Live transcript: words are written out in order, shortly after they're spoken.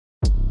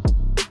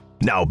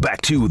Now back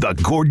to the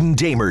Gordon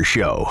Damer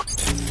Show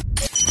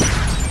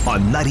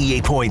on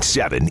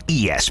 98.7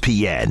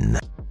 ESPN.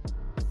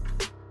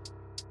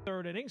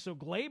 Third inning, so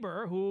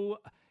Glaber, who,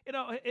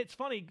 it's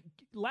funny,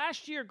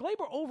 last year,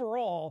 Glaber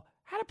overall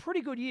had a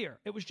pretty good year.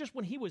 It was just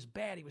when he was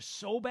bad, he was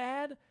so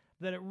bad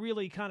that it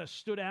really kind of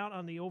stood out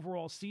on the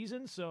overall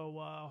season. So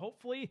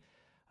hopefully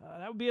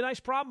that would be a nice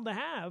problem to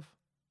have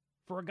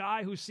for a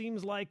guy who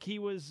seems like he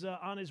was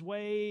on his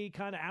way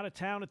kind of out of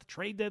town at the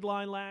trade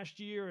deadline last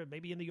year, and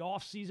maybe in the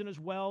offseason as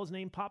well. His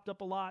name popped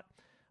up a lot.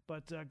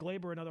 But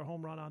Glaber, another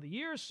home run on the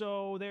year.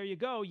 So there you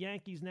go.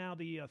 Yankees now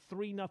the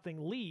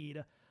 3-0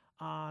 lead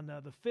on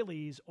the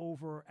Phillies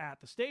over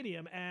at the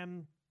stadium.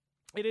 And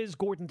it is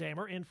Gordon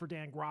Damer in for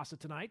Dan Grossa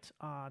tonight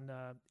on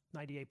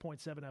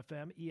 98.7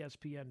 FM,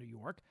 ESPN New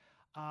York.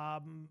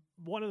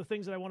 One of the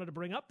things that I wanted to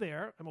bring up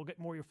there, and we'll get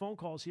more of your phone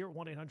calls here at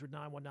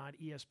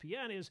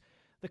 1-800-919-ESPN, is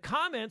the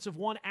comments of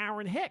one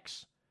Aaron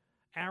Hicks.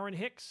 Aaron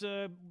Hicks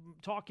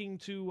talking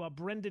to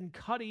Brendan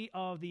Cuddy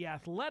of The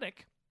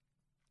Athletic,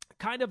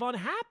 kind of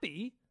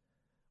unhappy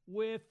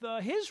with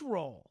his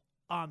role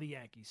on the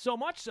Yankees. So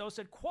much so,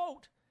 said,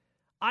 quote,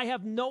 "I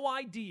have no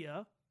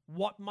idea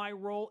what my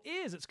role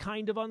is. It's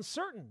kind of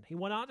uncertain." He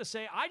went on to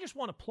say, "I just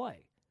want to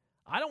play.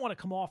 I don't want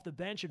to come off the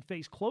bench and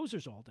face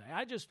closers all day.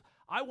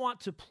 I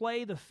want to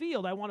play the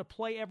field. I want to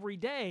play every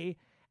day,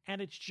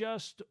 and it's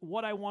just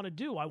what I want to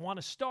do. I want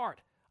to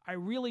start. I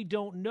really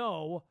don't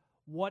know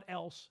what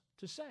else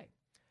to say."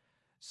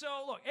 So,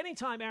 look,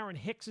 anytime Aaron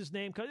Hicks'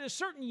 name comes, there's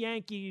certain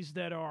Yankees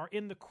that are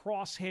in the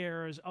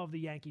crosshairs of the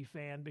Yankee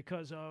fan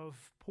because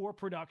of poor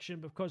production,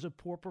 because of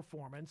poor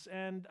performance,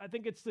 and I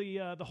think it's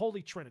the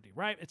Holy Trinity,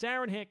 right? It's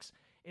Aaron Hicks,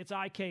 it's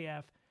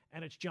IKF,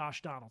 and it's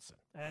Josh Donaldson.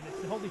 And it's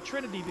the Holy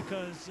Trinity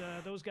because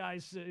those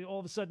guys, all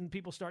of a sudden,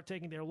 people start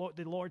taking the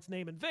Lord's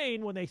name in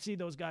vain when they see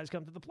those guys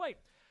come to the plate.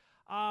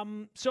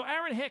 So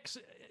Aaron Hicks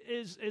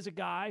is a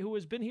guy who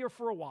has been here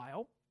for a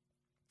while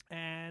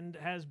and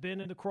has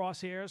been in the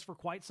crosshairs for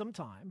quite some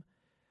time.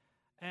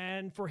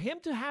 And for him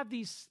to have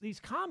these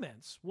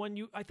comments,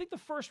 I think the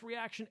first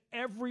reaction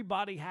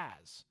everybody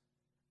has,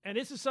 and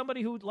this is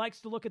somebody who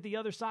likes to look at the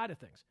other side of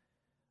things,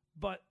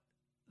 but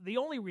the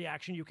only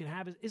reaction you can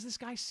have is this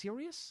guy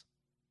serious?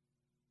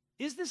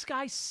 Is this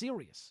guy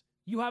serious?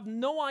 You have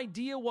no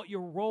idea what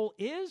your role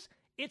is?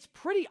 It's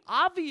pretty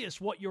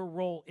obvious what your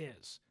role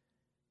is.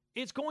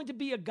 It's going to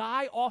be a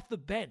guy off the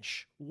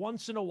bench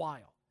once in a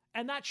while,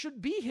 and that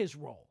should be his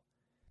role.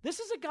 This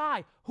is a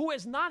guy who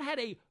has not had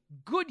a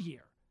good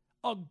year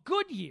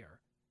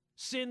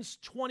since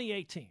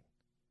 2018.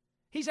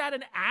 He's had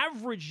an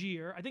average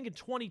year. I think in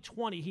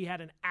 2020 he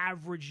had an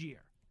average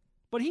year.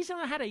 But he's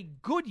not had a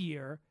good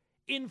year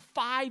in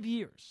 5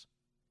 years.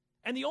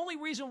 And the only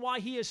reason why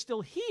he is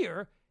still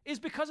here is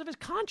because of his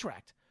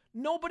contract.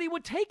 Nobody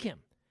would take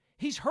him.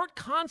 He's hurt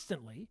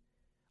constantly.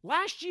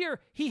 Last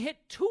year, he hit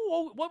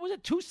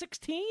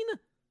 216?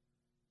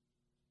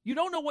 You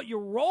don't know what your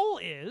role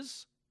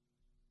is.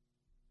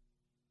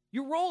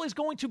 Your role is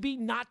going to be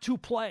not to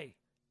play.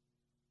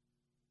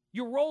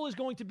 Your role is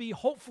going to be,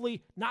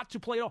 hopefully, not to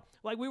play at all.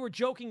 Like we were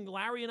joking,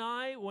 Larry and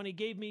I, when he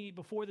gave me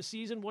before the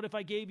season, what if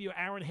I gave you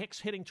Aaron Hicks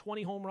hitting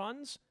 20 home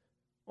runs?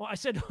 Well, I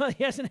said,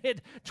 he hasn't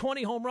hit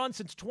 20 home runs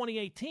since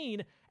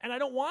 2018, and I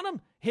don't want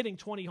him hitting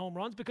 20 home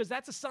runs because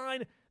that's a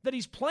sign that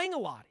he's playing a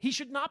lot. He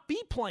should not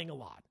be playing a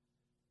lot.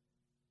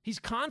 He's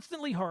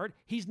constantly hurt.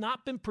 He's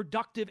not been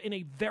productive in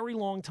a very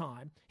long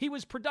time. He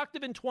was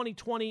productive in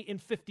 2020 in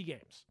 50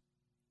 games.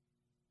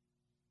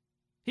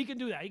 He can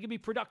do that. He can be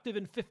productive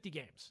in 50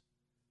 games.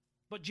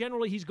 But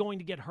generally, he's going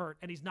to get hurt,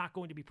 and he's not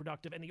going to be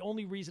productive. And the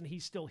only reason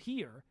he's still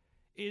here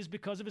is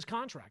because of his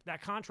contract.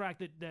 That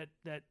contract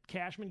that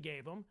Cashman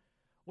gave him,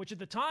 which at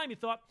the time you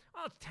thought,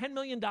 oh, it's $10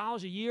 million a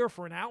year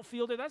for an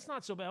outfielder. That's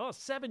not so bad. Oh,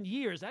 7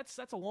 years, that's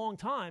a long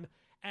time.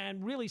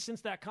 And really,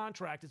 since that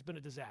contract, it's been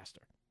a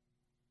disaster.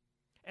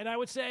 And I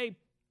would say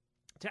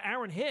to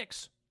Aaron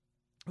Hicks,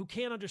 who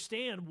can't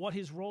understand what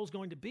his role is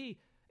going to be,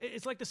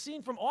 it's like the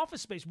scene from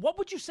Office Space. What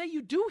would you say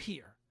you do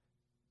here?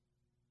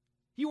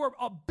 You were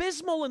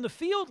abysmal in the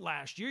field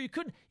last year. You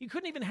couldn't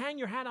even hang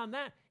your hat on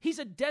that. He's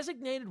a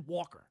designated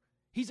walker.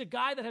 He's a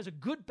guy that has a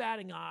good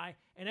batting eye,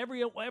 and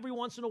every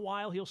once in a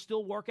while he'll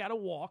still work out a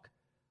walk,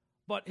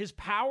 but his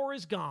power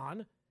is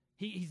gone.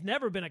 He's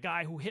never been a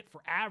guy who hit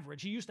for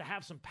average. He used to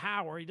have some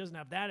power. He doesn't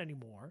have that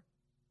anymore.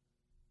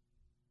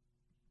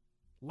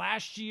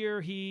 Last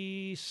year,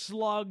 he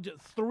slugged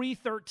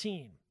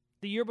 .313.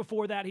 The year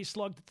before that, he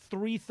slugged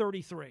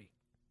 .333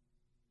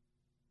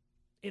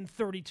 in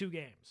 32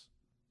 games.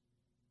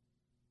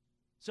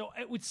 So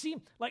it would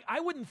seem like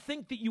I wouldn't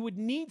think that you would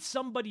need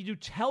somebody to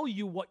tell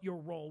you what your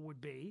role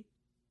would be.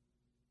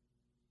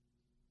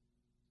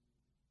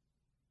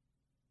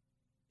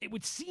 It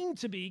would seem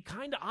to be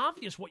kind of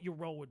obvious what your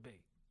role would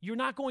be. You're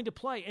not going to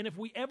play. And if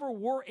we ever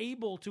were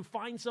able to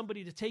find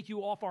somebody to take you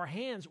off our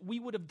hands, we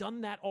would have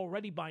done that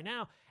already by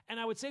now. And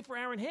I would say for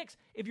Aaron Hicks,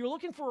 if you're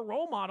looking for a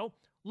role model,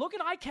 look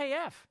at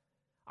IKF.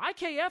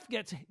 IKF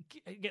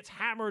gets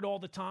hammered all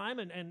the time,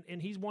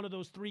 and he's one of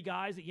those three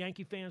guys that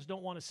Yankee fans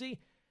don't want to see.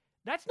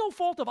 That's no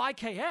fault of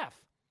IKF.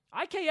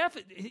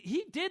 IKF,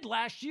 he did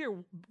last year.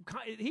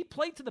 He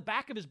played to the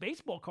back of his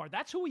baseball card.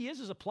 That's who he is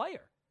as a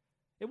player.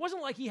 It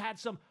wasn't like he had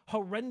some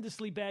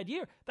horrendously bad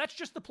year. That's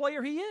just the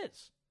player he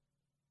is.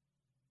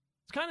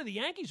 It's kind of the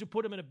Yankees who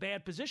put him in a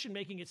bad position,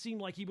 making it seem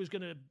like he was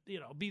going to,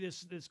 be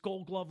this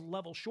Gold Glove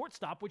level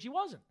shortstop, which he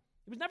wasn't.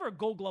 He was never a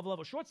Gold Glove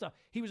level shortstop.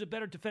 He was a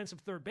better defensive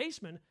third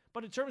baseman,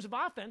 but in terms of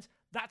offense,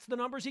 that's the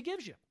numbers he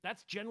gives you.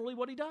 That's generally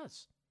what he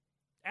does.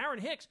 Aaron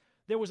Hicks,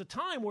 there was a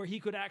time where he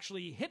could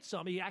actually hit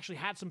some. He actually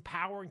had some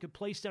power and could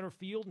play center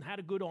field and had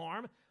a good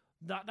arm.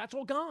 That's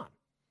all gone.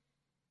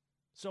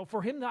 So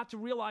for him not to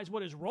realize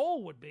what his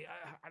role would be,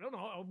 I don't know.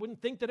 I wouldn't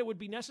think that it would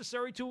be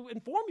necessary to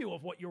inform you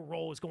of what your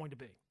role is going to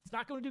be. It's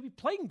not going to be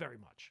playing very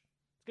much.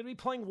 It's going to be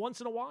playing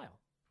once in a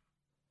while.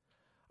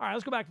 All right,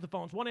 let's go back to the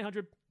phones.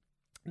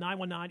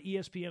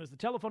 1-800-919-ESPN is the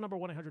telephone number,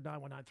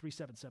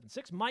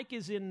 1-800-919-3776. Mike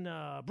is in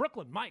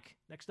Brooklyn. Mike,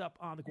 next up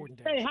on the Gordon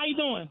Damer. Hey, how you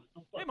doing?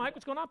 Hey, Mike,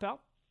 what's going on, pal?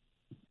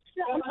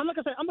 I'm like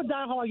I said, I'm a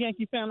diehard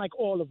Yankee fan like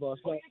all of us.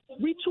 But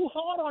we too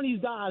hard on these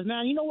guys,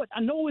 man. You know what? I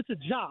know it's a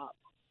job.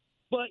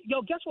 But,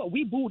 guess what?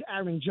 We booed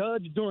Aaron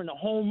Judge during the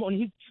home when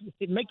he's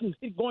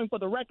going for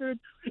the record.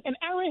 And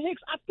Aaron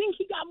Hicks, I think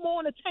he got more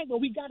in the tank, but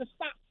we got to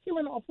stop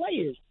killing our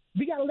players.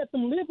 We got to let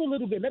them live a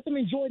little bit, let them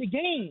enjoy the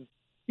game.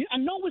 I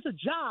know it's a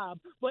job,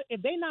 but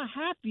if they're not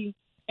happy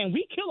and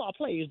we kill our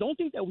players, don't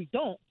think that we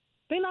don't,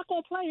 they're not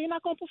going to play. They're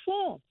not going to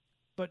perform.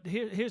 But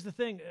here's the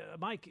thing,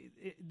 Mike.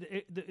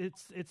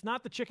 It's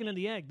not the chicken and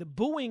the egg. The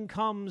booing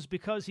comes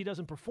because he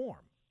doesn't perform.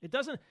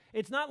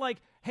 It's not like,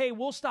 hey,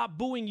 we'll stop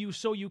booing you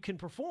so you can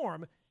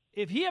perform.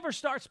 If he ever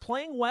starts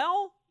playing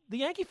well, the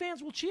Yankee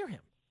fans will cheer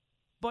him.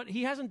 But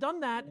he hasn't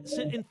done that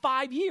in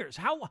 5 years.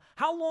 How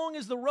long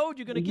is the road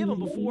you're going to give him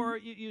before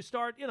you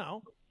start,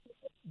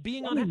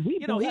 being on?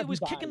 He was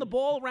kicking the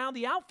ball around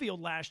the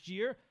outfield last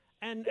year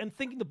and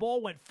thinking the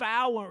ball went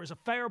foul or it was a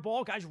fair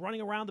ball. Guys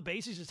running around the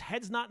bases, his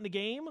head's not in the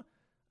game.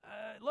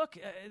 Look,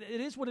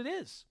 it is what it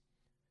is.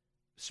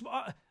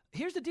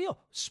 Here's the deal.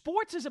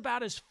 Sports is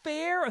about as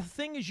fair a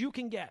thing as you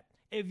can get.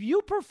 If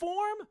you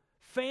perform,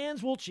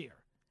 fans will cheer.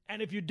 And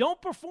if you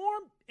don't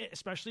perform,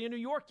 especially in New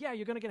York,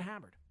 you're going to get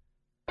hammered.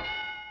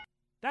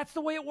 That's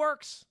the way it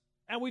works.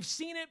 And we've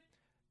seen it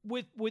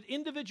with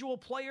individual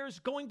players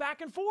going back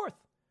and forth.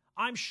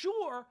 I'm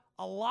sure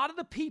a lot of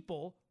the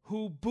people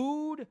who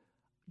booed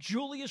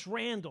Julius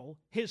Randle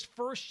his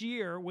first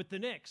year with the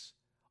Knicks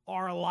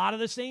are a lot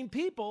of the same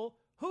people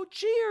who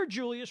cheered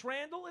Julius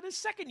Randle in his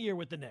second year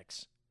with the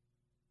Knicks.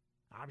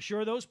 I'm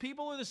sure those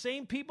people are the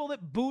same people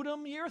that booed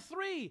him year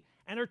 3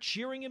 and are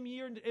cheering him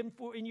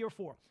in year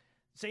 4.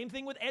 Same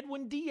thing with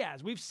Edwin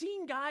Diaz. We've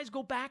seen guys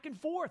go back and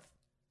forth.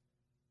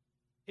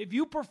 If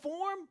you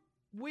perform,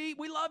 we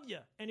love you.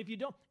 And if you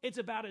don't, it's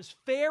about as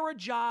fair a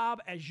job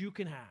as you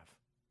can have.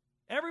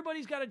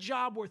 Everybody's got a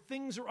job where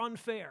things are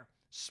unfair.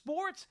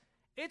 Sports,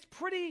 it's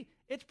pretty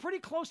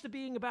close to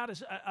being about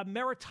as a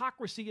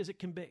meritocracy as it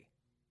can be.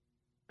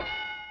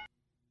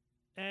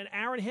 And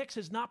Aaron Hicks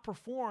has not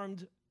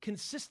performed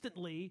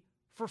consistently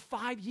for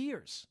 5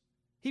 years.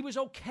 He was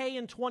okay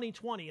in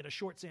 2020 at a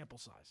short sample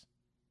size.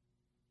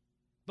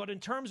 But in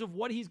terms of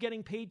what he's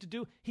getting paid to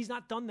do, he's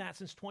not done that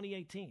since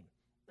 2018.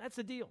 That's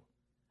the deal.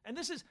 And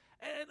this is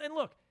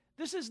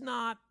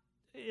not,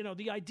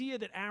 the idea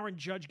that Aaron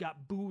Judge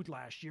got booed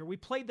last year. We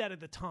played that at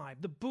the time.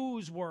 The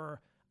boos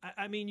were,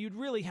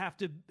 you'd have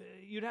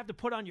to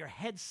put on your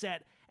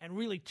headset and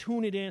really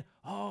tune it in.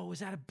 Oh, was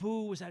that a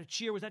boo? Was that a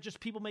cheer? Was that just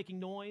people making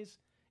noise?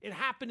 It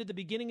happened at the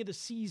beginning of the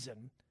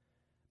season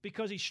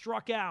because he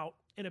struck out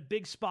in a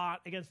big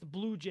spot against the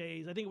Blue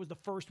Jays. I think it was the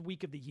first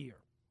week of the year.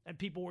 And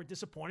people were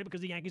disappointed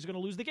because the Yankees are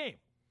going to lose the game.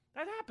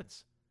 That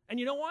happens. And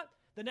you know what?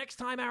 The next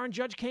time Aaron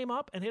Judge came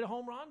up and hit a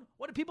home run,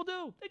 what did people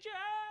do? They cheer.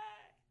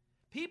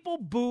 People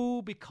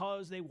boo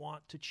because they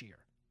want to cheer.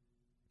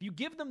 If you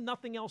give them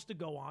nothing else to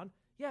go on,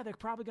 they're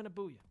probably going to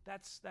boo you.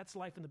 That's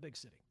life in the big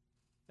city.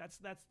 That's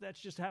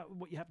just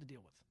what you have to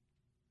deal with.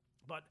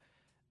 But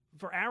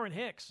for Aaron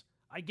Hicks,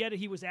 I get it.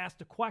 He was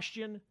asked a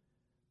question.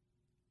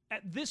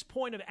 At this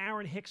point of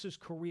Aaron Hicks's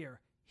career,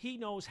 he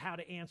knows how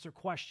to answer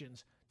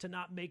questions to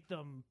not make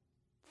them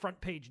front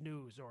page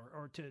news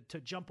or to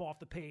jump off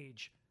the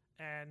page.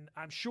 And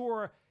I'm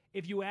sure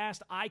if you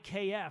asked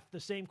IKF the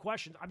same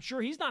question, I'm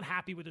sure he's not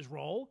happy with his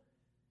role.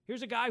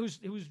 Here's a guy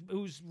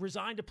who's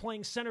resigned to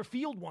playing center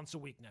field once a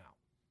week now.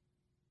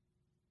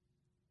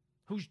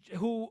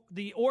 Who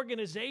the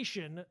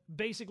organization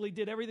basically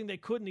did everything they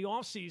could in the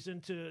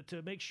offseason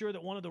to make sure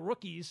that one of the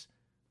rookies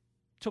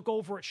took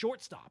over at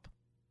shortstop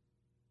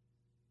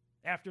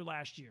after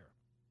last year.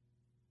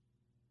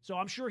 So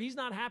I'm sure he's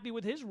not happy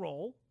with his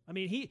role. I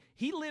mean,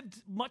 he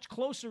lived much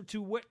closer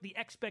to what the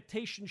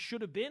expectation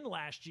should have been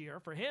last year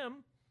for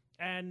him.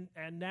 And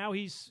now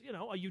he's,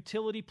 a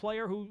utility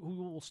player who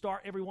will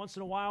start every once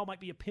in a while, might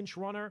be a pinch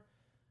runner,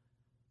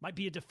 might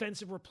be a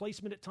defensive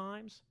replacement at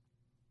times.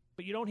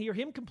 But you don't hear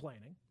him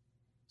complaining.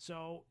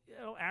 So,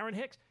 Aaron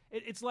Hicks,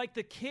 it's like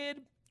the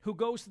kid who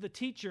goes to the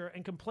teacher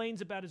and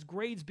complains about his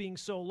grades being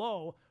so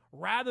low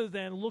rather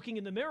than looking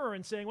in the mirror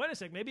and saying, wait a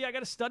second, maybe I got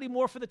to study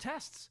more for the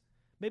tests.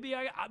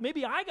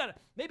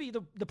 Maybe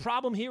the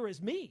problem here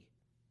is me.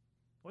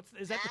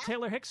 Is that the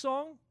Taylor Hicks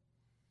song?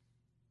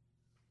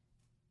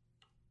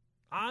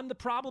 I'm the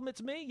problem,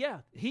 it's me?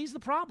 Yeah, he's the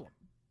problem.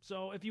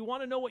 So if you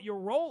want to know what your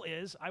role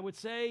is, I would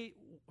say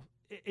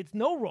it's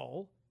no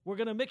role. We're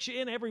going to mix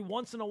you in every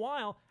once in a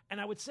while. And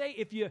I would say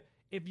if you're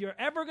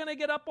ever going to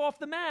get up off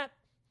the mat,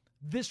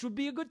 this would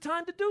be a good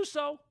time to do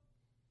so.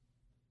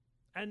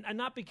 And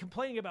not be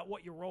complaining about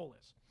what your role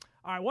is.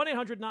 All right,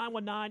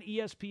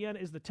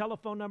 1-800-919-ESPN is the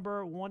telephone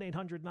number,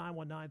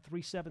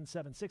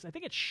 1-800-919-3776. I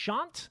think it's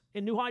Shant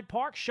in New Hyde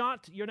Park.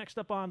 Shant, you're next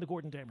up on the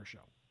Gordon Damer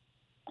Show.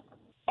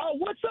 Oh,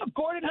 what's up,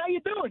 Gordon? How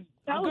you doing?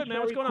 I'm good, man.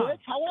 What's going on?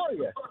 How are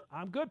you?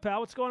 I'm good, pal.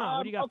 What's going on?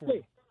 What do you got for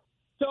me?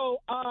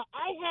 So I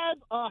have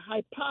a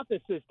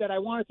hypothesis that I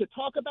wanted to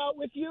talk about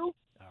with you.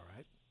 All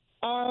right.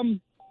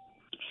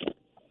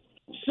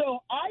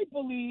 So I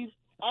believe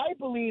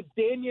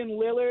Damian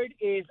Lillard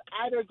is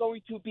either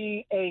going to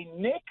be a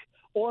Knick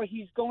or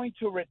he's going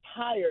to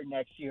retire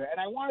next year, and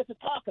I wanted to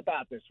talk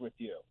about this with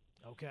you.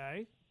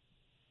 Okay.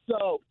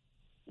 So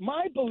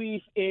my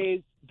belief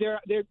is there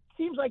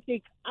seems like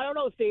I don't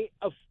know if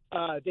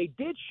they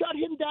did shut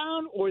him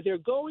down or they're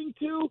going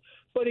to,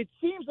 but it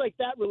seems like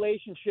that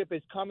relationship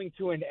is coming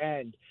to an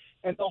end.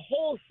 And the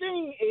whole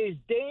thing is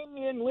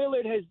Damian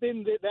Lillard has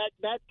been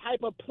that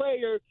type of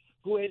player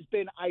who has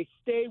been, I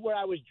stay where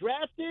I was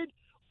drafted,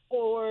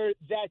 or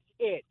that's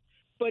it.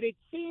 But it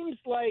seems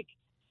like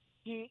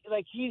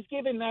he's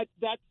given that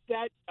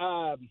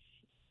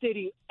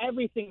city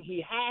everything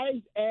he has,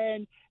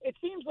 and it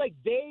seems like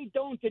they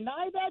don't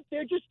deny that.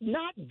 They're just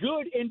not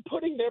good in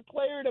putting their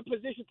player in a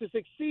position to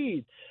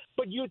succeed.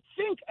 But you'd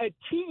think a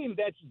team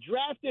that's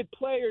drafted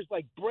players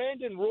like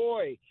Brandon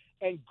Roy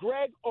and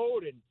Greg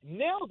Oden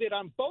nailed it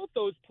on both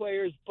those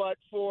players, but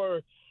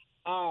for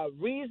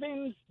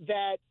reasons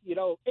that,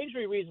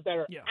 injury reasons that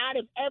are out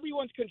of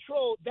everyone's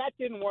control, that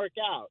didn't work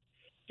out.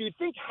 Do you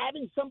think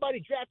having somebody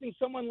drafting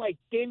someone like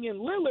Damian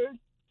Lillard,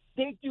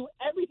 they do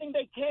everything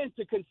they can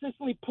to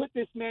consistently put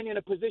this man in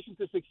a position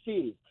to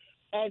succeed?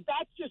 And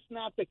that's just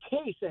not the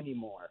case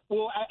anymore.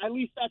 Well, at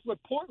least that's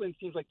what Portland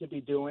seems like to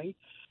be doing.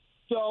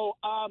 So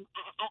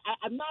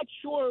I'm not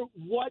sure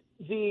what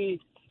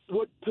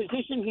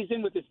position he's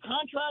in with his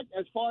contract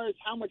as far as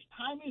how much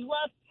time he's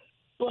left.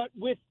 But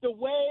with the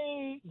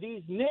way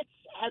these Knicks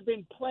have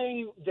been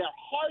playing their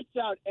hearts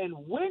out and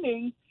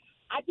winning,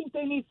 I think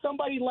they need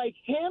somebody like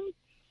him.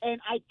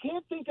 And I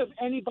can't think of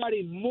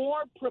anybody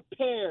more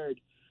prepared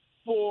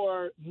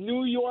for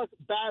New York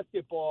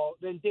basketball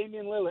than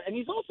Damian Lillard. And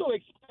he's also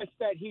expressed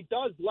that he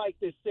does like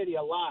this city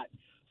a lot.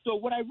 So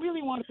what I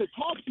really wanted to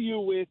talk to you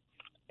with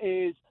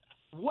is,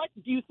 what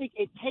do you think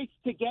it takes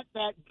to get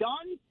that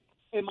done?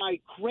 Am I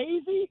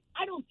crazy?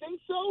 I don't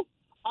think so.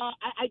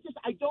 I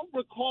don't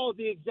recall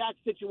the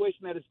exact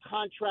situation that his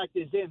contract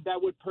is in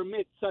that would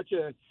permit such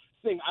a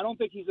thing. I don't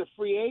think he's a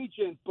free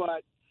agent,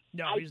 but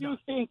I do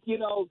think,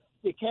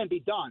 it can be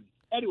done.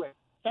 Anyway,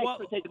 thanks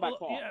for taking my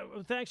call.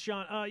 Yeah, thanks,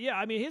 Sean.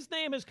 His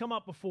name has come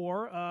up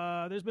before.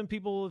 There's been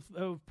people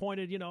who've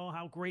pointed,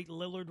 how great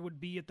Lillard would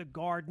be at the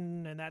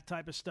Garden and that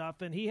type of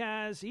stuff. And he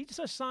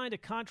just signed a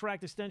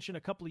contract extension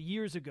a couple of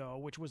years ago,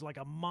 which was like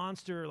a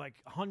monster,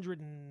 like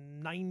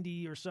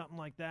 190 or something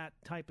like that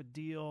type of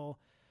deal.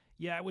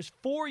 Yeah, it was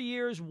 4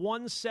 years,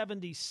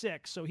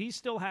 176. So he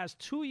still has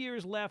 2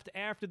 years left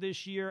after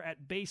this year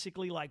at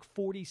basically like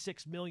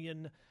 $46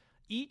 million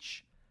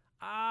each.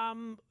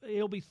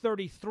 He'll be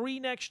 33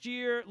 next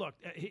year. Look,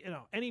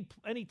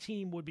 any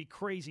team would be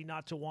crazy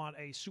not to want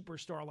a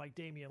superstar like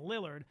Damian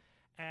Lillard.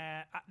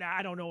 I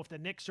don't know if the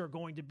Knicks are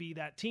going to be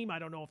that team. I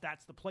don't know if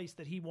that's the place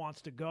that he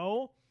wants to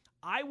go.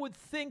 I would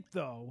think,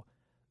 though,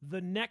 the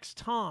next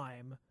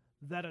time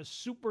that a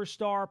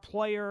superstar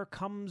player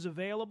comes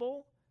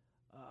available,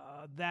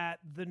 that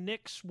the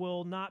Knicks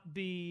will not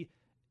be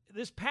 –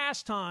 this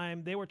past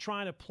time, they were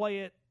trying to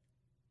play it,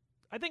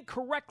 I think,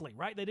 correctly,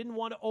 right? They didn't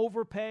want to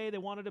overpay. They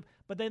wanted to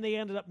 – but then they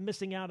ended up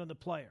missing out on the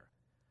player.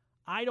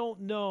 I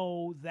don't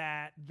know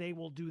that they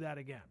will do that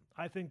again.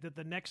 I think that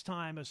the next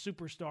time a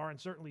superstar, and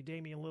certainly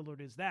Damian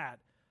Lillard is that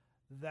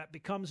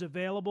becomes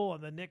available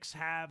and the Knicks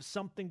have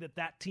something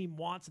that team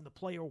wants and the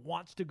player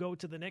wants to go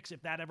to the Knicks,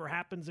 if that ever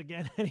happens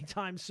again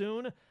anytime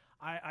soon,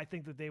 I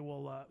think that they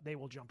will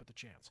jump at the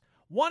chance.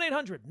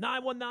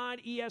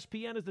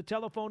 1-800-919-ESPN is the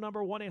telephone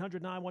number,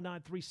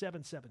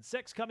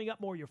 1-800-919-3776. Coming up,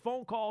 more of your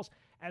phone calls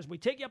as we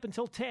take you up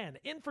until 10.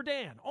 In for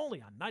Dan,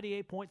 only on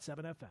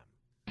 98.7 FM.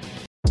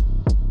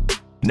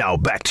 Now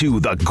back to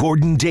the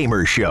Gordon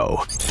Damer Show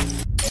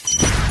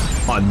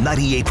on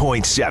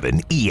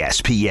 98.7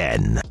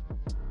 ESPN.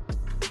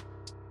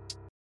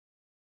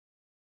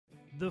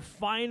 The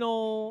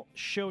final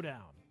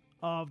showdown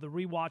of the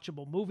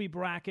Rewatchable movie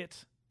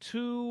bracket.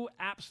 Two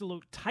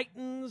absolute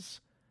titans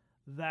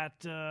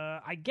that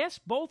I guess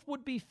both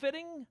would be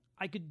fitting.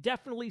 I could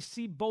definitely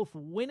see both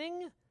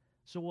winning.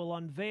 So we'll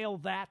unveil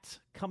that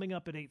coming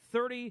up at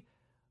 8:30.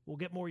 We'll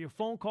get more of your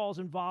phone calls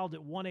involved at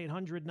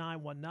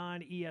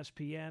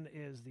 1-800-919-ESPN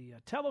is the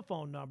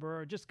telephone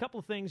number. Just a couple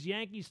of things.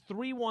 Yankees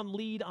 3-1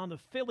 lead on the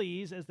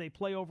Phillies as they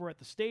play over at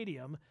the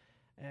stadium.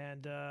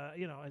 And,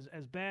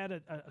 as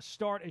bad a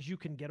start as you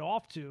can get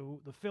off to,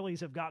 the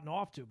Phillies have gotten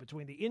off to.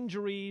 Between the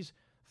injuries,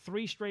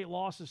 3 straight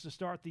losses to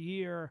start the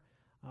year,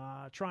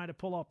 trying to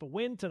pull up a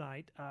win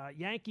tonight.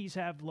 Yankees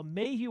have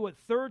LeMahieu at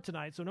third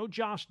tonight, so no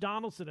Josh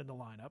Donaldson in the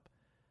lineup.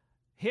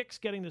 Hicks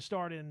getting the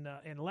start in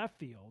left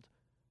field.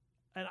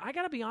 And I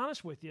got to be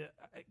honest with you,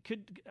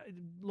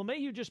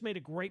 LeMahieu just made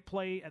a great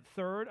play at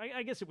third.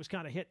 I guess it was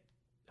kind of hit.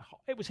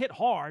 It was hit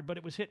hard, but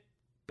it was hit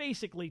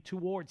basically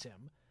towards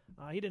him.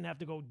 He didn't have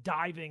to go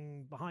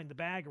diving behind the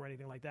bag or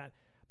anything like that.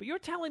 But you're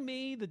telling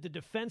me that the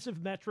defensive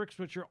metrics,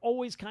 which are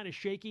always kind of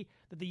shaky,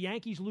 that the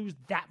Yankees lose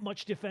that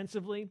much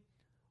defensively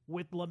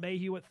with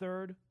LeMahieu at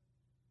third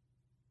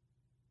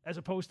as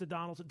opposed to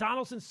Donaldson?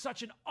 Donaldson's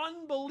such an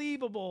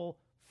unbelievable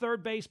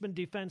third baseman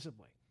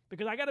defensively.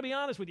 Because I got to be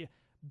honest with you,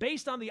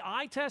 based on the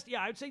eye test,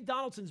 yeah, I would say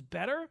Donaldson's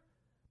better,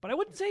 but I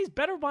wouldn't say he's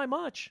better by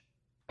much.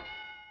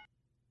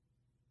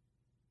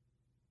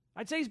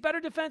 I'd say he's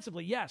better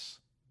defensively, yes.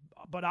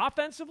 But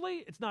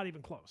offensively, it's not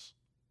even close.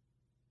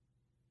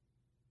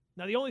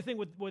 Now, the only thing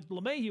with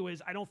LeMahieu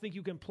is I don't think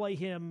you can play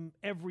him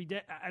every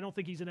day. I don't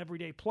think he's an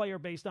everyday player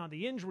based on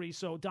the injury,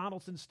 so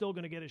Donaldson's still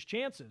going to get his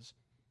chances.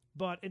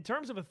 But in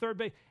terms of a third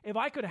base, if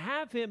I could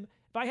have him,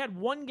 if I had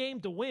one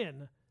game to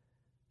win,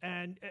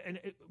 and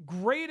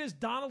great as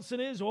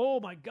Donaldson is, oh,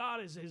 my God,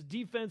 his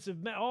defensive,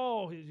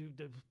 he's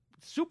the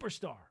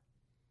superstar.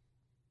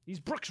 He's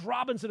Brooks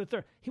Robinson at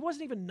third. He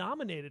wasn't even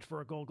nominated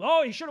for a Gold Glove.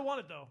 Oh, he should have won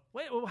it, though.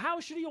 Wait, well,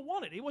 how should he have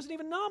won it? He wasn't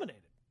even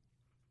nominated.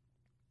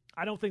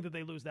 I don't think that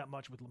they lose that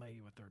much with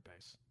LeMahieu at third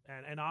base.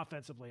 And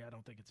offensively, I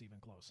don't think it's even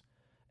close.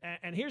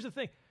 And here's the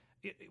thing.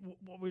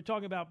 What we were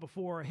talking about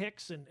before,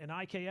 Hicks and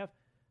IKF,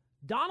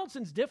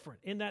 Donaldson's different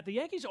in that the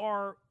Yankees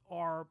are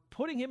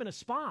putting him in a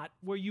spot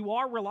where you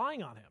are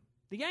relying on him.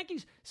 The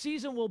Yankees'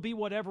 season will be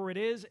whatever it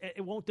is.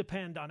 It won't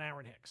depend on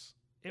Aaron Hicks.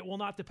 It will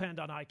not depend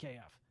on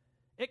IKF.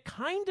 It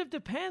kind of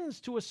depends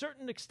to a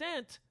certain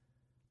extent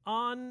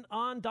on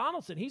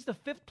Donaldson. He's the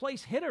 5th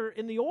place hitter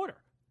in the order.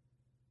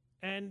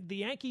 And the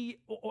Yankee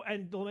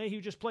and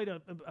LeMahieu just played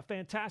a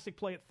fantastic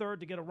play at third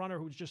to get a runner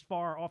who's just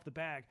far off the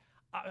bag.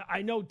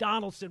 I know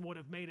Donaldson would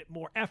have made it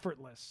more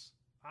effortless,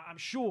 I'm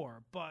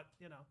sure, but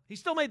he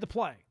still made the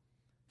play.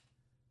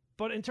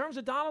 But in terms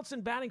of Donaldson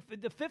batting,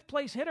 the 5th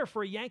place hitter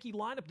for a Yankee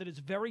lineup that is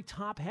very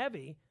top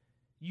heavy,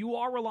 you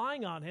are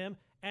relying on him.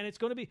 And it's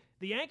going to be –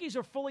 the Yankees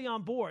are fully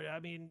on board.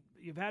 I mean,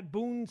 you've had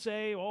Boone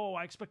say,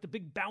 I expect a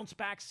big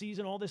bounce-back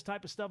season, all this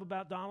type of stuff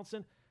about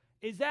Donaldson.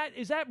 Is that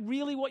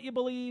really what you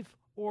believe,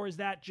 or is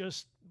that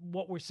just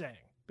what we're saying?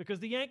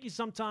 Because the Yankees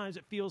sometimes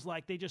it feels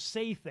like they just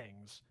say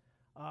things,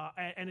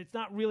 and it's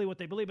not really what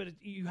they believe, but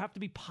you have to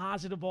be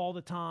positive all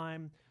the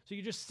time. So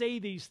you just say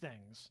these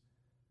things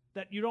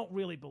that you don't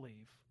really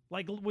believe.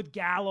 Like with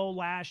Gallo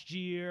last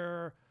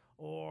year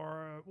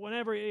or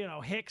whenever,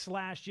 Hicks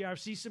last year. I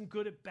see some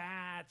good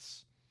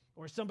at-bats.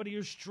 Or somebody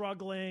who's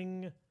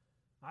struggling.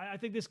 I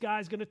think this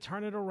guy's going to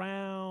turn it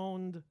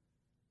around.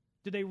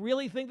 Do they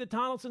really think that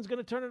Donaldson's going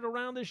to turn it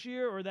around this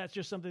year, or that's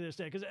just something they're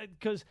saying?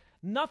 Because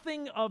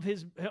nothing of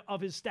his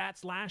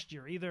stats last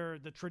year, either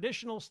the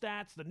traditional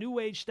stats, the new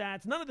age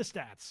stats, none of the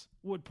stats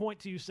would point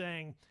to you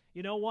saying,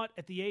 you know what,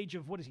 at the age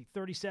of,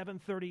 37,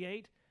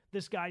 38,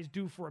 this guy's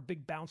due for a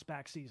big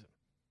bounce-back season.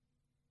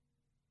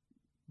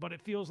 But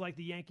it feels like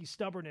the Yankees'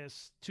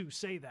 stubbornness to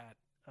say that.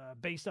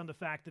 Based on the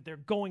fact that they're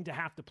going to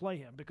have to play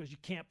him because you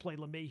can't play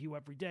LeMahieu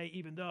every day,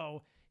 even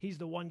though he's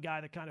the one guy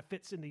that kind of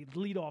fits in the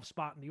leadoff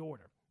spot in the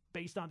order.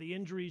 Based on the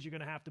injuries, you're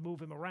going to have to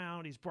move him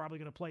around. He's probably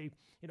going to play,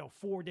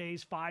 4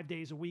 days, 5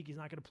 days a week. He's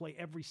not going to play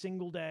every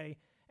single day,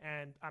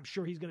 and I'm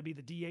sure he's going to be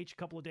the DH a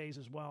couple of days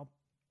as well.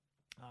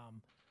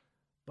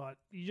 But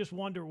you just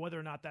wonder whether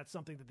or not that's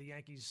something that the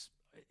Yankees,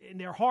 in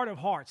their heart of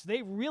hearts,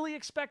 they really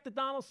expect the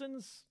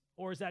Donaldsons,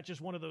 or is that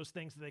just one of those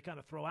things that they kind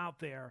of throw out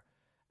there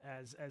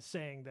as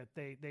saying that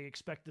they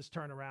expect this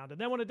turnaround. And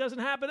then when it doesn't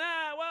happen,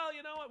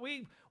 you know what,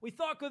 we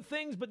thought good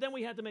things, but then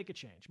we had to make a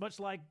change. Much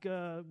like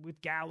with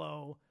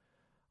Gallo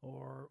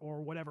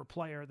or whatever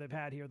player they've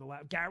had here.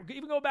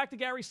 Even go back to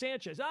Gary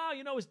Sanchez.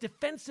 His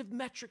defensive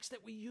metrics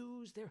that we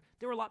use,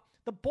 they're a lot.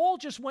 The ball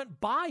just went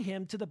by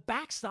him to the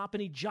backstop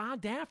and he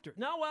jogged after.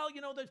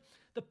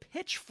 The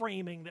pitch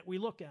framing that we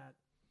look at.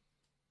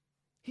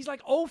 He's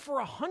like 0 for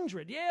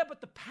 100. Yeah,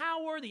 but the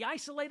power, the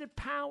isolated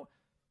power.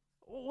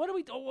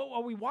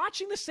 Are we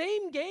watching the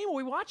same game? Are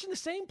we watching the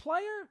same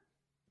player?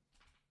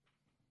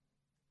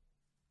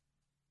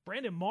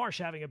 Brandon Marsh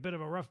having a bit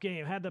of a rough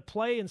game. Had the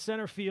play in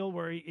center field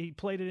where he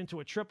played it into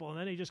a triple, and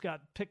then he just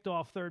got picked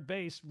off third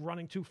base,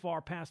 running too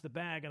far past the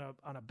bag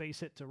on a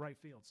base hit to right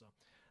field. So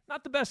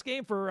not the best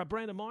game for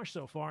Brandon Marsh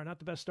so far. Not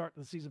the best start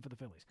to the season for the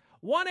Phillies.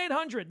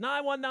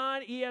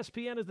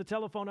 1-800-919-ESPN is the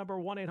telephone number.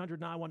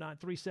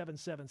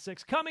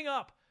 1-800-919-3776. Coming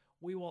up,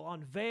 we will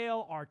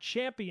unveil our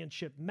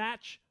championship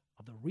match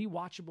of the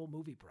Rewatchable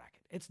movie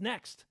bracket. It's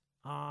next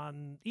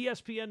on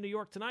ESPN New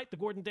York Tonight, the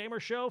Gordon Damer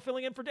Show,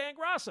 filling in for Dan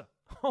Grassa,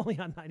 only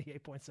on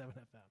 98.7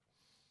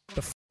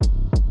 FM.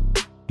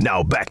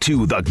 Now back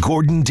to the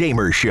Gordon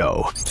Damer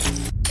Show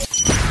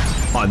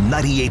on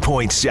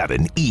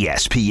 98.7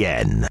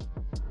 ESPN.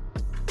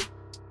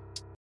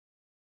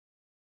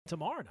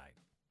 tomorrow night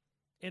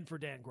in for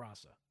Dan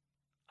Grassa.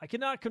 I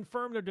cannot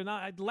confirm or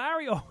deny.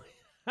 Larry,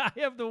 I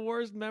have the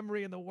worst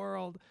memory in the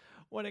world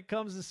when it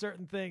comes to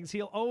certain things.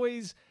 He'll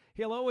always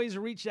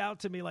reach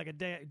out to me like a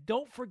day.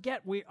 Don't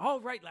forget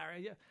right,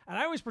 Larry. Yeah. And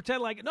I always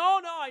pretend like,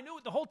 no, I knew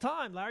it the whole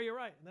time. Larry, you're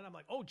right. And then I'm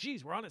like, oh,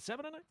 geez, we're on at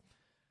 7 tonight?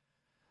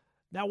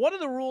 Now, one of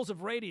the rules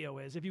of radio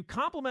is if you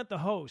compliment the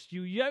host,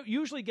 you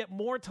usually get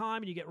more time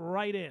and you get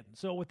right in.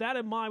 So with that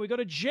in mind, we go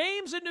to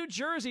James in New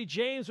Jersey.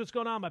 James, what's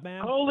going on, my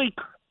man?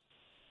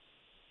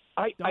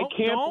 I can't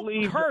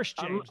believe. Don't curse,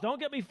 James. Don't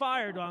get me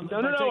fired on.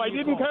 No, I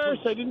didn't curse.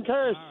 I didn't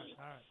curse. All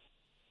right.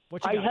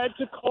 What you got? I had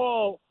to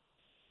call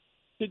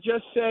to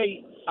just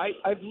say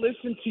I've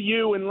listened to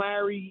you and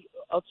Larry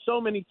so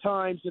many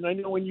times, and I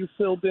know when you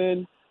filled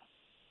in,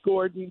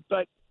 Gordon,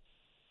 but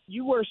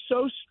you were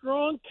so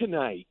strong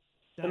tonight.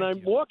 And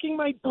I'm walking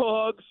my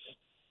dogs.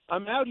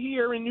 I'm out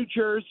here in New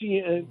Jersey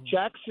in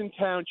Jackson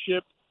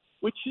Township,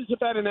 which is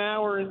about an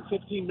hour and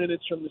 15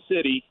 minutes from the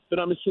city, but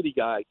I'm a city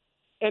guy.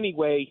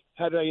 Anyway,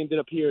 how did I end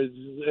up here is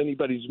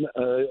anybody's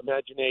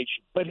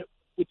imagination. But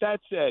with that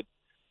said,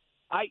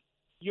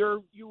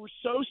 you were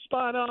so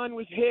spot on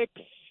with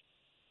Hicks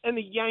and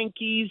the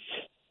Yankees,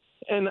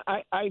 and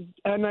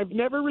I've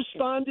never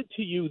responded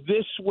to you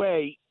this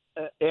way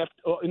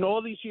after in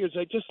all these years.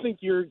 I just think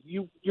you're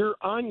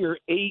on your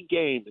A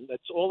game, and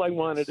that's all I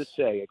wanted to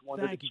say. I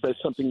wanted to express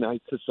something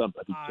nice to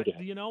somebody today.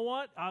 You know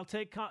what? I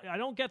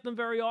don't get them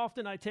very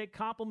often. I take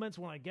compliments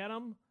when I get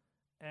them.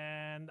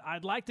 And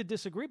I'd like to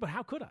disagree, but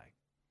how could I?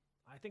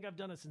 I think I've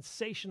done a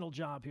sensational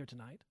job here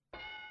tonight.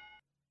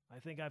 I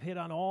think I've hit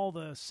on all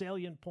the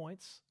salient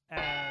points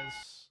as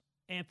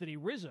Anthony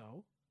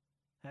Rizzo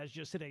has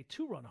just hit a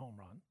 2-run home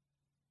run.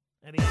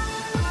 And he has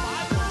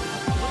 5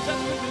 runs.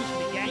 That's good news for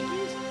the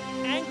Yankees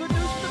and good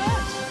news for the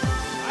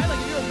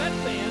Mets. You're a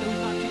Mets fan who's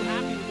not too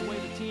happy with the way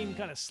the team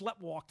kind of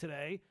sleptwalked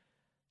today.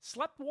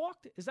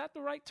 Sleptwalked? Is that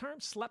the right term?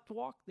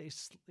 Sleptwalk? They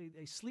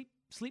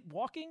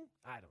sleepwalking?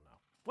 I don't know.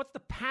 What's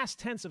the past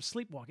tense of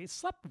sleepwalking? It's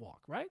sleptwalk,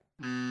 right?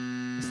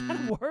 Is that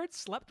a word?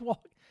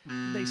 Sleptwalk?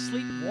 They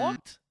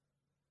sleepwalked?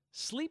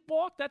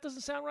 Sleepwalk? That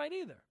doesn't sound right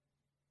either.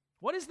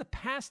 What is the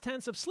past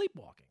tense of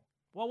sleepwalking?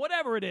 Well,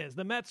 whatever it is,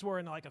 the Mets were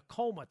in like a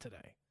coma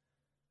today.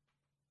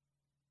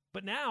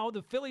 But now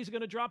the Phillies are going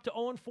to drop to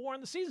 0-4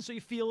 in the season, so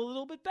you feel a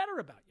little bit better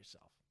about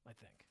yourself, I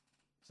think.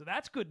 So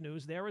that's good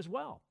news there as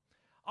well.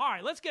 All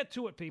right, let's get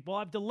to it, people.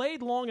 I've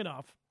delayed long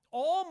enough.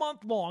 All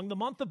month long, the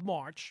month of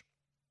March,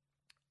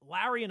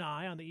 Larry and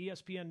I on the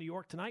ESPN New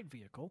York Tonight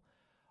vehicle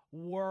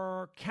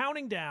were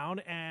counting down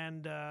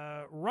and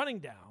running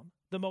down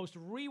the most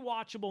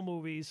rewatchable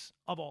movies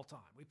of all time.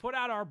 We put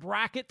out our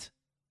bracket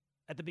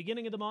at the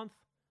beginning of the month,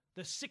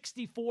 the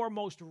 64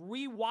 most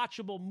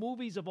rewatchable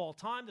movies of all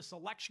time. The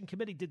selection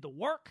committee did the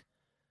work,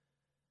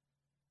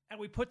 and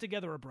we put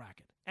together a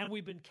bracket. And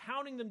we've been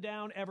counting them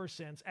down ever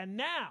since. And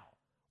now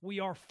we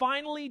are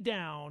finally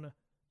down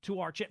to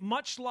our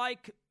much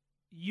like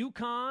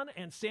UConn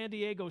and San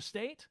Diego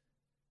State,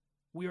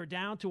 we are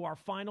down to our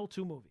final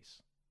 2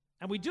 movies.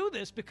 And we do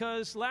this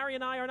because Larry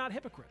and I are not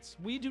hypocrites.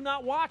 We do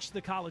not watch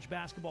the college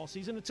basketball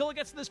season until it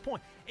gets to this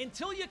point.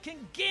 Until you can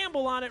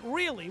gamble on it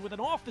really with an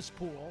office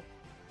pool,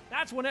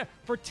 that's when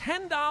for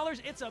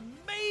 $10, it's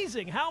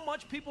amazing how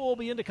much people will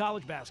be into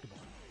college basketball.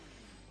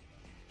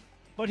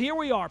 But here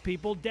we are,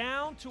 people,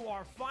 down to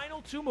our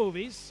final 2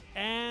 movies.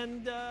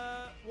 And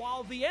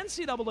while the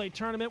NCAA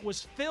tournament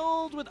was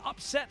filled with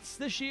upsets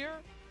this year,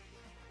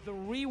 the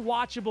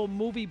rewatchable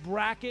movie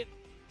bracket,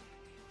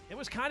 it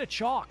was kind of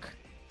chalk.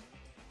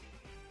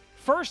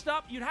 First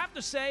up, you'd have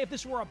to say if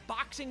this were a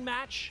boxing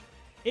match,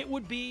 it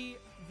would be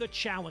the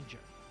challenger.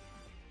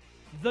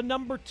 The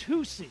number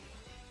 2 seed.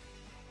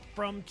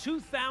 From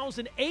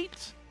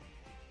 2008,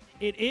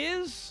 it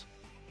is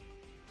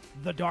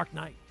The Dark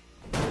Knight.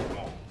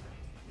 Never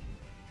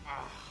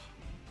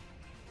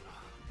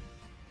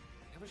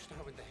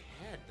start with the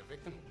head. The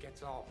victim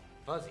gets all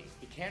fuzzy.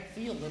 You can't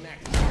feel the neck.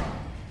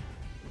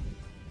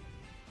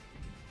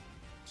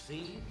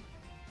 See?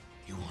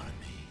 You wanted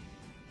me.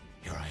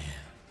 Here I am.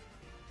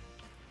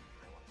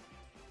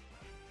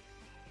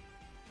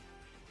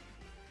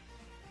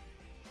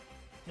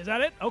 Is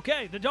that it?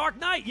 Okay, The Dark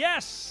Knight,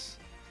 yes!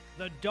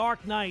 The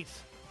Dark Knight.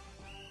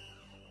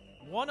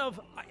 One of,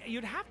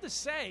 you'd have to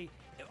say,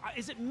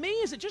 is it me?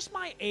 Is it just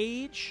my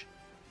age?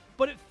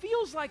 But it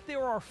feels like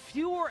there are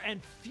fewer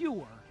and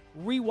fewer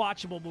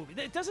rewatchable movies.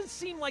 It doesn't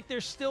seem like they're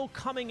still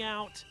coming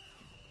out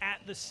at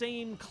the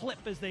same clip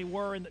as they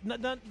were in the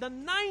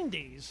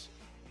 90s.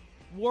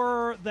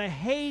 Were the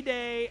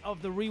heyday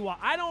of the rewatch.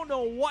 I don't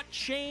know what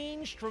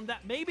changed from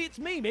that. Maybe it's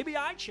me. Maybe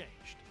I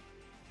changed.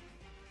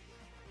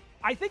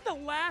 I think the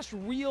last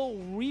real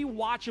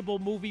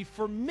rewatchable movie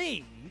for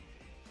me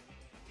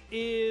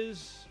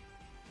is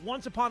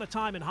Once Upon a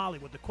Time in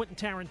Hollywood, the Quentin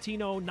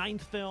Tarantino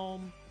 9th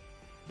film.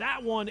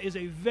 That one is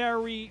a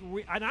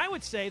and I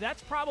would say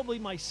that's probably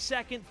my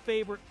second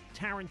favorite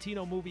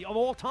Tarantino movie of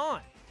all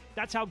time.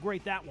 That's how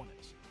great that one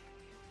is.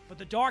 But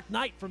The Dark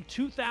Knight from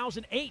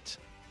 2008,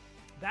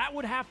 that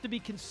would have to be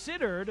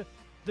considered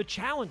the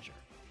challenger.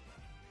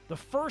 the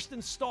first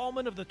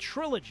installment of the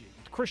trilogy,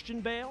 Christian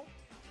Bale.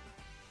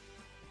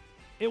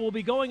 It will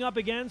be going up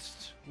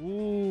against,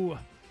 the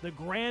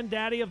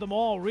granddaddy of them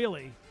all,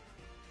 really.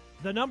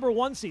 The number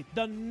 1 seed.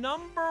 The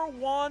number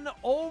 1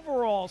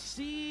 overall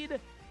seed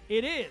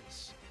it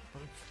is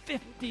from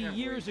 50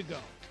 years ago.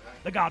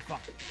 The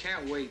Godfather.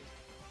 Can't wait.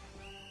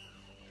 I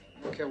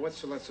don't care what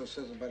Soletso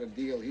says about a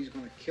deal. He's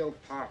going to kill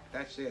Pop.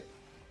 That's it.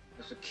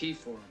 That's the key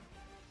for him.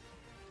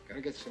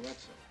 Gotta get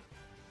Soletso.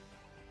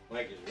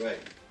 Mike is right.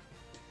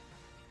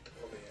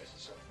 Let me ask you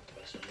something,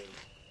 Plus. I mean,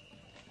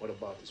 what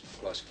about this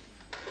Plus?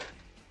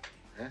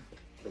 Huh?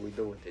 What do we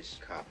do with this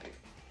copy?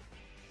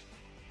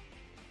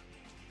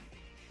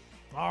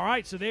 All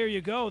right, so there you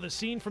go. The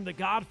scene from The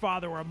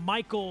Godfather where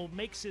Michael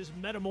makes his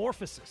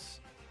metamorphosis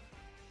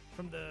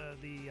from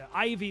the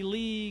Ivy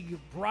League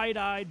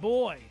bright-eyed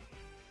boy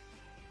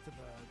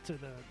to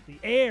the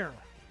heir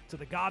to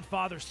the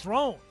Godfather's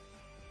throne.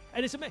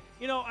 And it's amazing.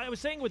 You know, I was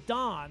saying with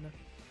Don,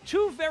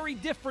 2 very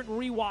different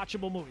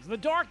rewatchable movies. The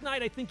Dark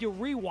Knight, I think you'll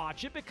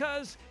rewatch it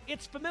because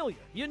it's familiar.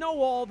 You know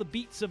all the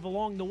beats of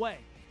along the way.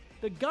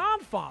 The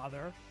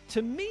Godfather,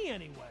 to me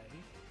anyway,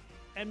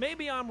 and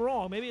maybe I'm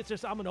wrong, maybe it's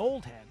just I'm an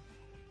old head.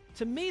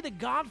 To me, The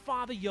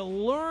Godfather, you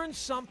learn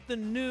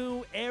something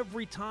new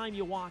every time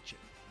you watch it.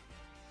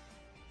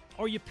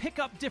 Or you pick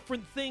up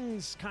different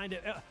things, kind of.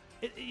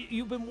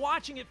 You've been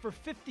watching it for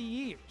 50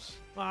 years.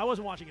 Well, I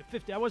wasn't watching it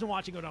 50. I wasn't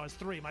watching it when I was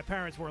 3. My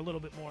parents were a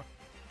little bit more.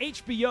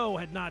 HBO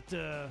had not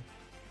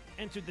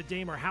entered the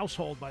Damer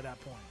household by that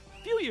point.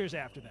 A few years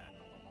after that.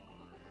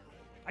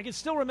 I can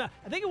still remember.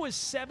 I think it was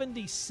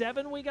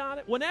 77 we got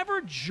it.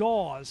 Whenever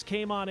Jaws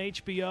came on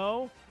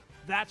HBO,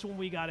 that's when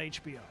we got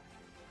HBO.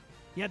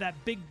 You had that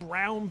big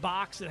brown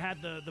box that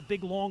had the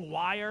big long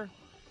wire.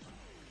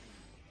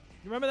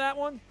 You remember that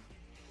one?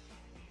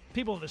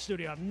 People in the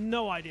studio have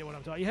no idea what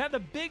I'm talking. You had the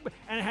big,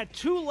 and it had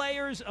 2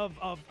 layers of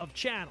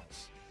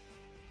channels.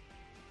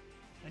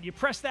 And you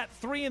press that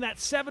 3 and that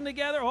 7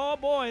 together, oh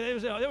boy,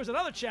 there was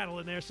another channel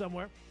in there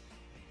somewhere.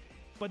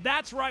 But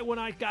that's right when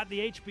I got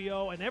the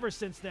HBO, and ever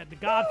since then, The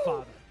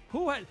Godfather.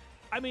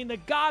 The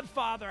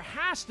Godfather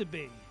has to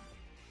be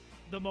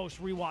the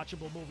most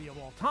rewatchable movie of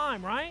all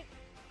time, right?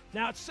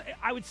 Now,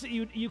 I would say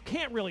you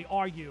can't really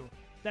argue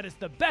that it's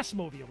the best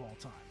movie of all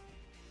time.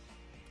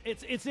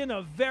 It's in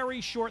a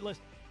very short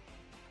list.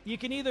 You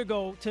can either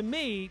go, to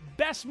me,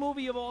 best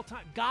movie of all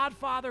time,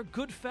 Godfather,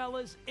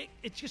 Goodfellas.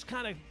 It's just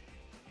kind of,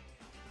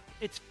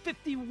 it's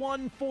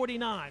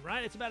 51-49,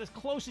 right? It's about as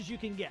close as you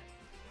can get.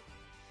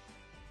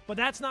 But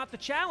that's not the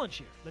challenge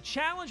here. The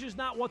challenge is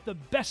not what the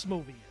best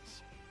movie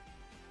is.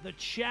 The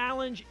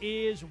challenge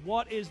is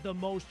what is the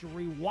most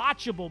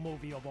rewatchable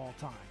movie of all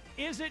time.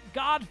 Is it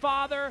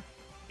Godfather?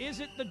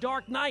 Is it The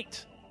Dark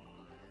Knight?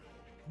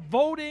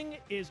 Voting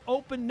is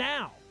open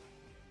now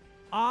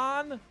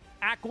on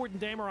 @Gordon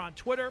Damer on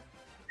Twitter.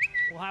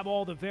 We'll have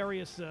all the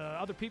various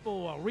other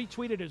people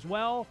retweet it as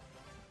well.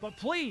 But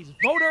please,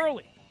 vote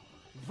early.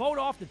 Vote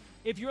often.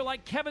 If you're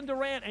like Kevin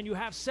Durant and you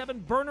have 7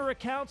 burner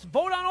accounts,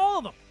 vote on all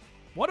of them.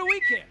 What do we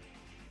care?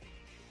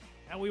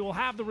 And we will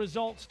have the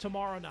results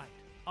tomorrow night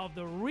of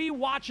the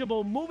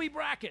rewatchable movie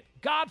bracket,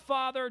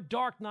 Godfather,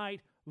 Dark Knight,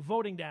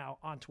 voting now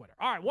on Twitter.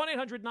 All right,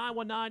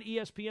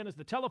 1-800-919-ESPN is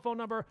the telephone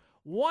number,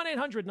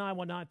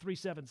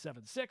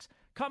 1-800-919-3776.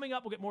 Coming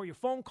up, we'll get more of your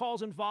phone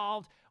calls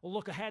involved. We'll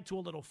look ahead to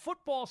a little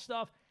football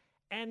stuff.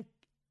 And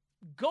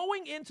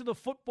going into the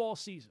football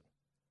season,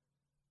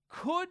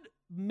 could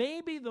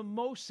maybe the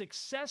most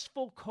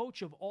successful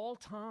coach of all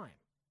time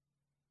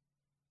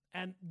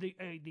and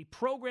the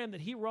program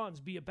that he runs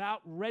be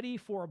about ready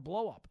for a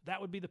blow-up? That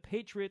would be the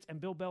Patriots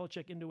and Bill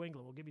Belichick in New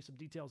England. We'll give you some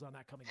details on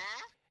that coming up.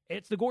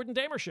 It's the Gordon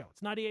Damer Show.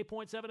 It's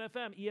 98.7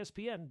 FM,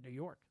 ESPN, New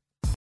York.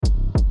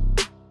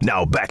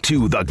 Now back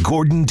to the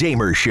Gordon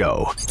Damer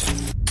Show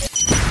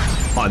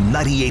on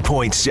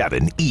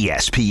 98.7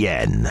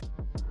 ESPN.